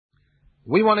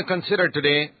We want to consider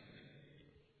today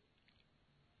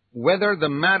whether the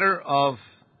matter of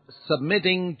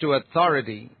submitting to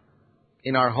authority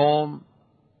in our home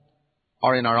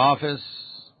or in our office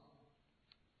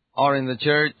or in the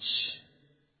church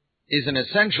is an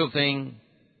essential thing,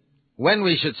 when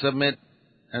we should submit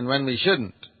and when we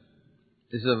shouldn't.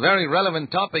 This is a very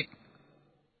relevant topic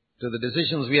to the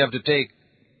decisions we have to take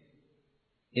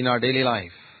in our daily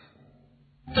life.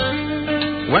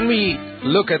 When we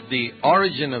look at the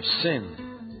origin of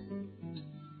sin,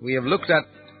 we have looked at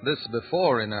this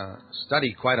before in a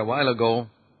study quite a while ago.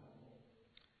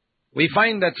 We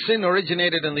find that sin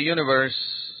originated in the universe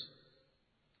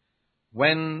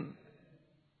when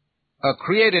a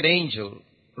created angel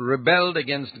rebelled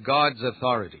against God's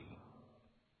authority.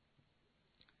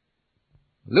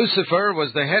 Lucifer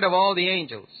was the head of all the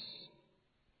angels,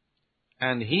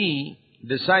 and he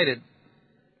decided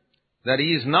that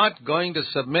he is not going to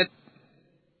submit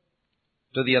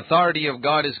to the authority of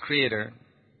God as Creator,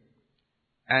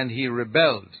 and he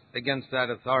rebelled against that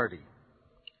authority.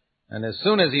 And as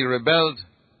soon as he rebelled,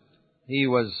 he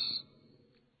was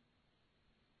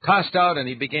cast out and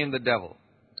he became the devil,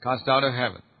 cast out of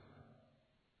heaven.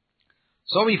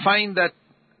 So we find that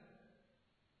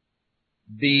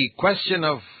the question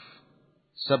of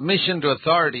submission to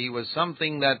authority was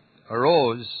something that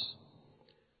arose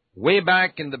way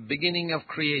back in the beginning of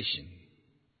creation.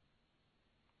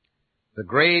 The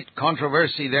great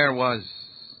controversy there was,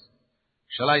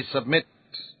 shall I submit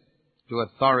to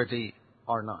authority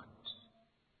or not?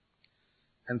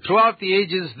 And throughout the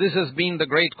ages, this has been the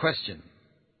great question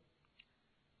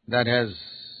that has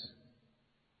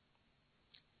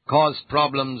caused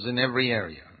problems in every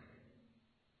area.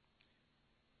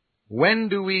 When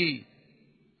do we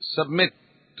submit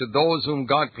to those whom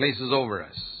God places over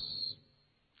us?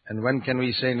 And when can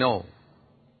we say no?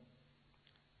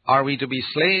 Are we to be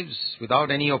slaves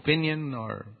without any opinion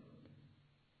or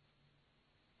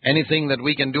anything that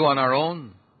we can do on our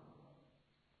own?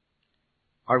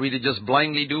 Are we to just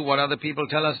blindly do what other people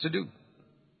tell us to do?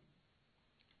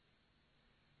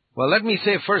 Well, let me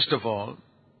say first of all,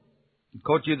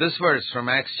 quote you this verse from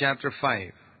Acts chapter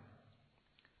 5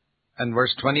 and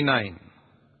verse 29,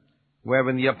 where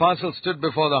when the apostles stood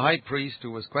before the high priest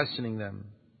who was questioning them,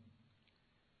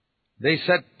 they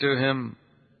said to him,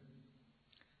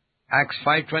 Acts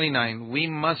 5:29, we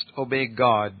must obey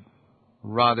God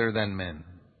rather than men.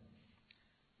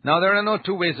 Now, there are no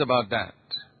two ways about that.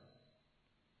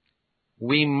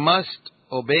 We must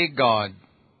obey God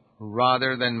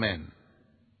rather than men.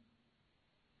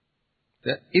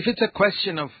 If it's a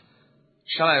question of,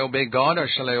 shall I obey God or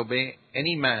shall I obey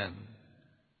any man?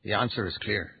 The answer is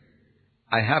clear.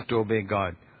 I have to obey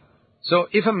God. So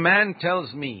if a man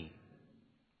tells me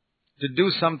to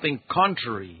do something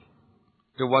contrary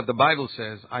to what the Bible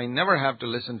says, I never have to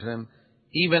listen to him,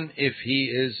 even if he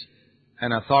is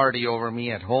an authority over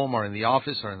me at home or in the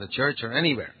office or in the church or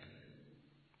anywhere.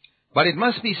 But it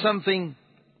must be something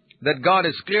that God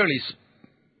has clearly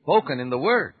spoken in the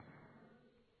Word.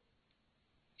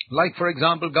 Like, for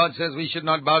example, God says we should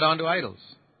not bow down to idols.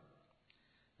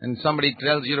 And somebody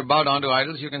tells you to bow down to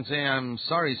idols, you can say, I'm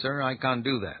sorry, sir, I can't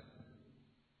do that.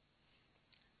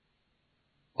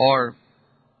 Or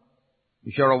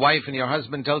if you're a wife and your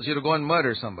husband tells you to go and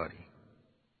murder somebody,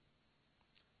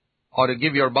 or to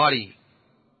give your body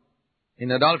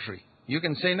in adultery, you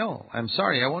can say, no, I'm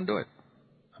sorry, I won't do it.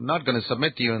 I'm not going to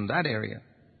submit to you in that area.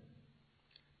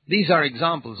 These are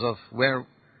examples of where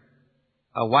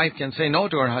a wife can say no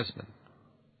to her husband.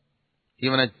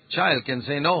 Even a child can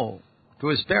say no to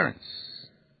his parents.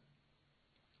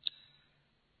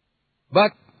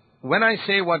 But when I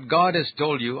say what God has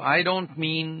told you, I don't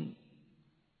mean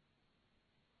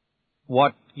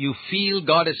what you feel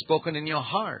God has spoken in your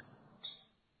heart.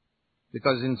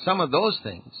 Because in some of those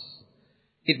things,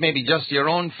 it may be just your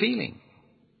own feeling.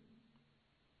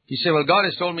 You say, well, God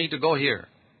has told me to go here.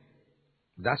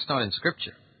 That's not in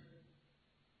Scripture.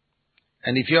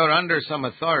 And if you're under some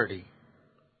authority,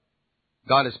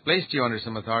 God has placed you under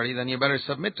some authority, then you better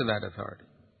submit to that authority.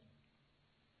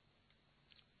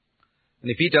 And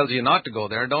if He tells you not to go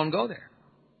there, don't go there.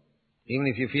 Even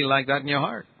if you feel like that in your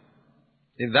heart.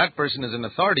 If that person is an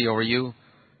authority over you,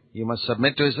 you must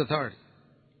submit to his authority.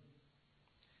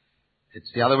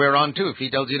 It's the other way around too. If he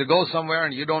tells you to go somewhere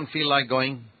and you don't feel like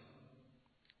going,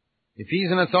 if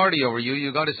he's an authority over you,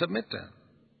 you've got to submit to him.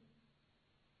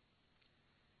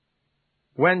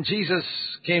 When Jesus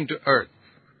came to earth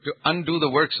to undo the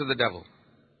works of the devil,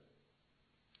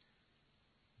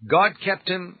 God kept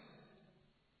him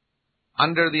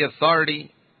under the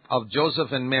authority of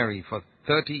Joseph and Mary for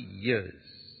 30 years.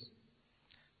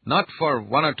 Not for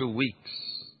 1 or 2 weeks,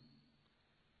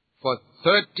 For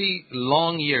 30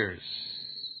 long years,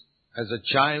 as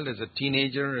a child, as a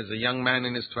teenager, as a young man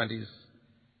in his 20s,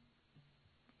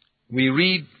 we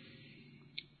read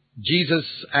Jesus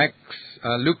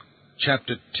Luke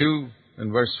chapter 2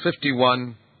 and verse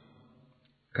 51,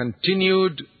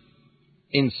 continued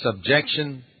in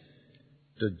subjection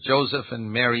to Joseph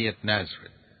and Mary at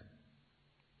Nazareth.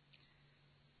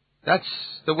 That's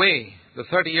the way the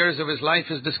 30 years of his life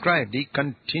is described. He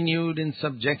continued in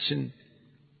subjection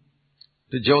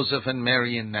to Joseph and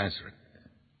Mary in Nazareth.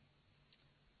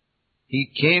 He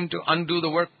came to undo the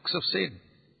works of Satan.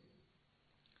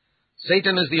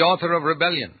 Satan is the author of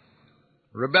rebellion.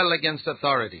 Rebel against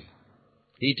authority.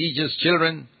 He teaches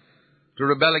children to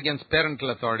rebel against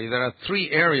parental authority. There are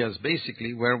three areas,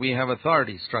 basically, where we have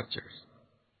authority structures.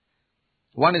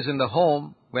 One is in the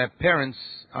home, where parents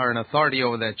are an authority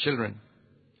over their children.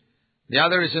 The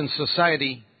other is in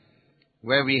society,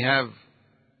 where we have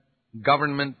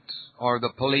government or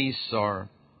the police or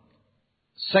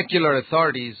secular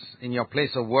authorities in your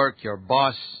place of work, your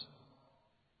boss.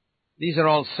 These are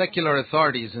all secular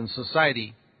authorities in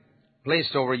society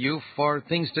placed over you for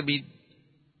things to be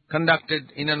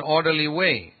conducted in an orderly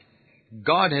way.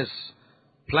 God has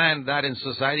planned that in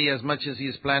society as much as He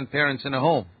has planned parents in a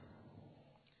home.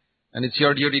 And it's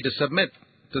your duty to submit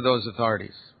to those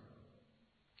authorities.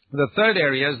 The third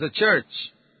area is the church,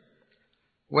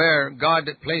 where God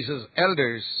places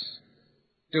elders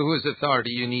to whose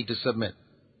authority you need to submit.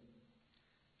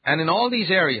 And in all these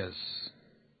areas,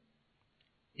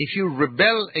 if you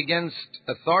rebel against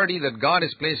authority that God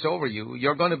has placed over you,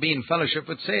 you're going to be in fellowship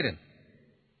with Satan.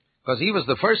 Because he was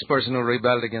the first person who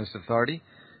rebelled against authority,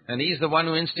 and he's the one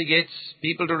who instigates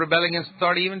people to rebel against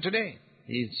authority even today.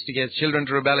 He instigates children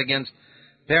to rebel against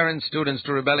parents, students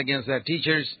to rebel against their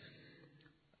teachers,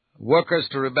 workers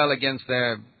to rebel against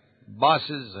their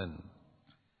bosses, and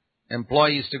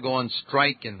employees to go on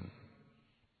strike and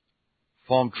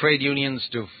form trade unions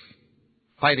to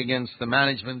fight against the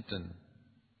management, and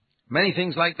many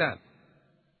things like that.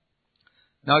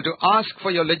 Now, to ask for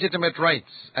your legitimate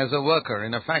rights as a worker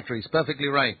in a factory is perfectly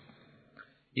right,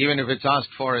 even if it's asked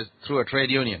for through a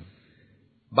trade union.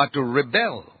 But to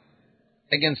rebel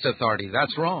against authority,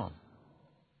 that's wrong.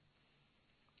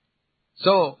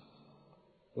 So,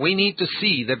 we need to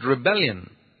see that rebellion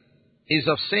is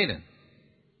of Satan.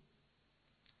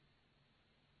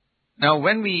 Now,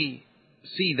 when we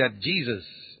see that Jesus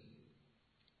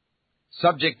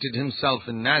subjected himself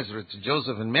in Nazareth to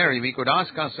Joseph and Mary, we could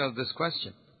ask ourselves this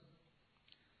question.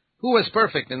 Who was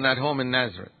perfect in that home in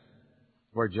Nazareth?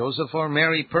 Were Joseph or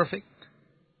Mary perfect?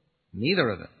 Neither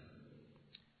of them.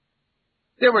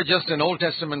 They were just an Old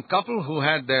Testament couple who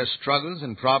had their struggles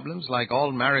and problems like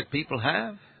all married people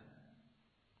have.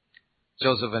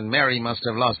 Joseph and Mary must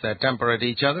have lost their temper at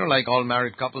each other like all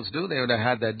married couples do. They would have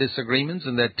had their disagreements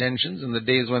and their tensions and the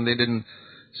days when they didn't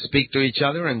speak to each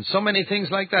other and so many things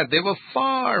like that. They were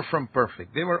far from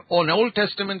perfect. They were an Old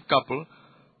Testament couple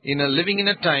living in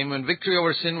a time when victory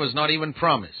over sin was not even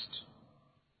promised.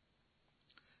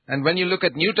 And when you look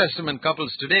at New Testament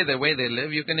couples today, the way they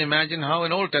live, you can imagine how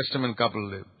an Old Testament couple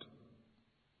lived.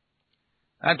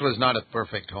 That was not a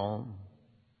perfect home.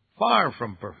 Far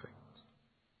from perfect.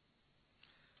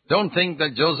 Don't think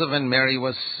that Joseph and Mary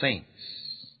were saints.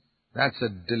 That's a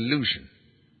delusion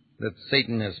that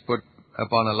Satan has put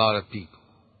upon a lot of people.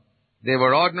 They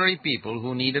were ordinary people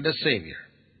who needed a Savior.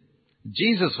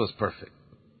 Jesus was perfect.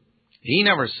 He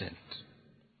never sinned.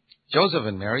 Joseph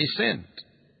and Mary sinned.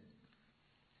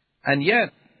 And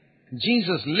yet,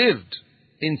 Jesus lived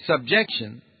in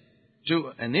subjection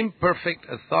to an imperfect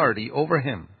authority over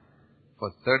him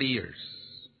for 30 years.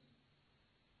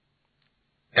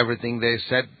 Everything they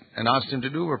said and asked him to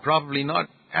do were probably not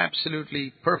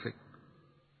absolutely perfect.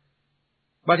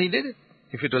 But he did it.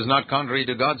 If it was not contrary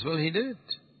to God's will, he did it.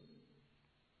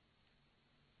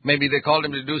 Maybe they called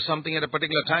him to do something at a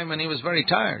particular time and he was very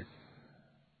tired.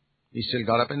 He still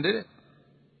got up and did it.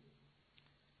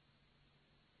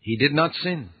 He did not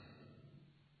sin.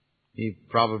 He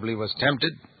probably was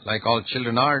tempted, like all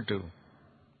children are, to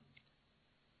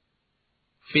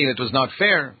feel it was not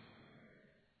fair,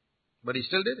 but he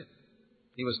still did it.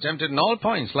 He was tempted in all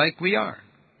points, like we are.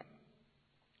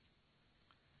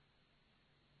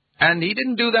 And he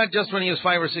didn't do that just when he was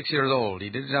 5 or 6 years old. He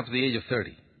did it up to the age of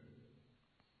 30,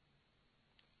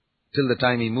 till the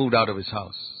time he moved out of his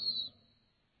house.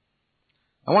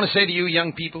 I want to say to you,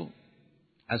 young people,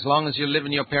 as long as you live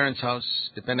in your parents' house,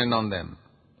 dependent on them,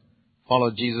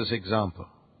 follow Jesus' example.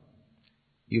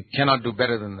 You cannot do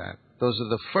better than that. Those are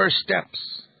the first steps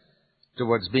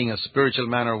towards being a spiritual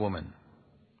man or woman.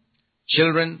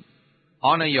 Children,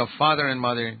 honor your father and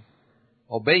mother,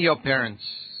 obey your parents,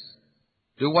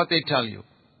 Do what they tell you.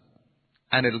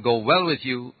 And it'll go well with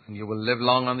you, and you will live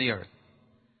long on the earth.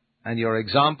 And your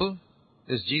example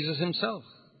is Jesus himself.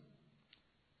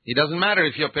 It doesn't matter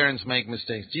if your parents make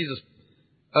mistakes. Jesus'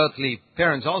 earthly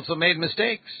parents also made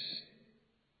mistakes.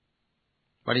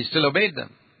 But he still obeyed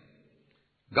them.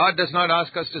 God does not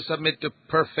ask us to submit to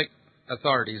perfect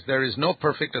authorities. There is no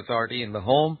perfect authority in the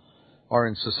home or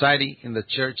in society, in the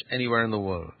church, anywhere in the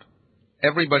world.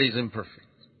 Everybody's imperfect.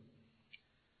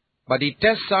 But he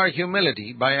tests our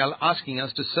humility by asking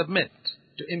us to submit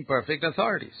to imperfect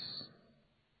authorities.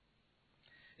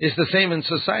 It's the same in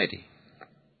society.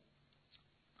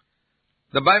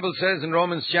 The Bible says in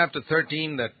Romans chapter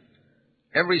 13 that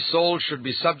every soul should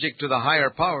be subject to the higher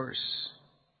powers,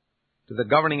 to the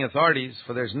governing authorities,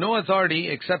 for there's no authority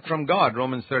except from God,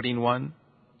 Romans 13:1.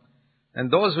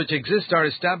 And those which exist are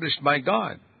established by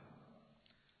God.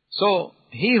 So,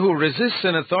 he who resists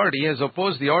an authority has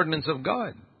opposed the ordinance of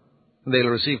God. They'll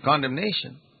receive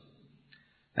condemnation.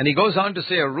 And he goes on to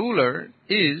say a ruler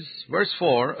is, verse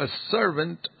 4, a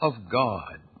servant of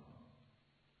God.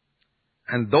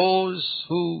 And those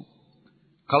who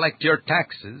collect your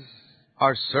taxes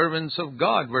are servants of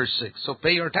God, verse 6. So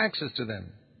pay your taxes to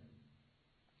them.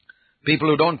 People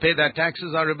who don't pay their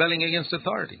taxes are rebelling against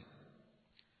authority.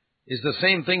 It's the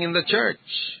same thing in the church.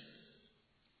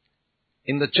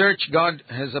 In the church, God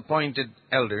has appointed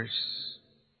elders.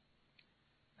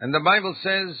 And the Bible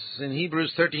says in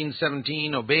Hebrews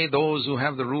 13:17, obey those who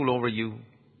have the rule over you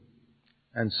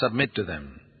and submit to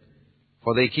them.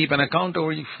 For they keep an account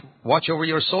over you, watch over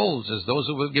your souls as those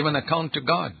who will give an account to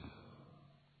God.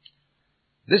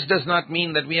 This does not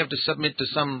mean that we have to submit to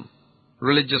some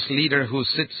religious leader who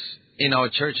sits in our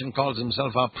church and calls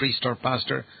himself our priest or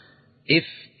pastor if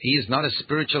he is not a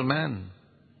spiritual man.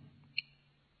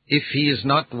 If he is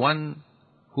not one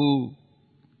who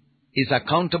is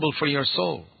accountable for your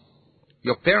soul.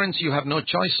 Your parents you have no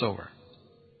choice over.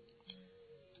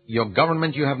 Your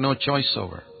government you have no choice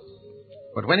over.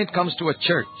 But when it comes to a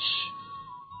church,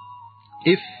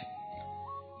 if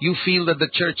you feel that the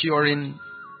church you are in,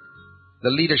 the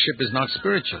leadership is not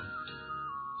spiritual,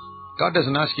 God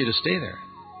doesn't ask you to stay there.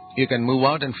 You can move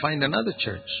out and find another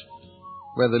church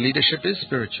where the leadership is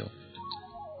spiritual.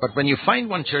 But when you find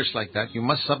one church like that, you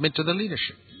must submit to the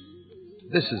leadership.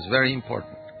 This is very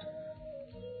important.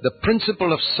 The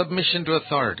principle of submission to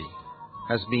authority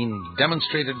has been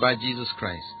demonstrated by Jesus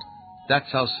Christ.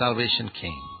 That's how salvation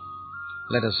came.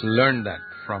 Let us learn that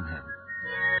from him.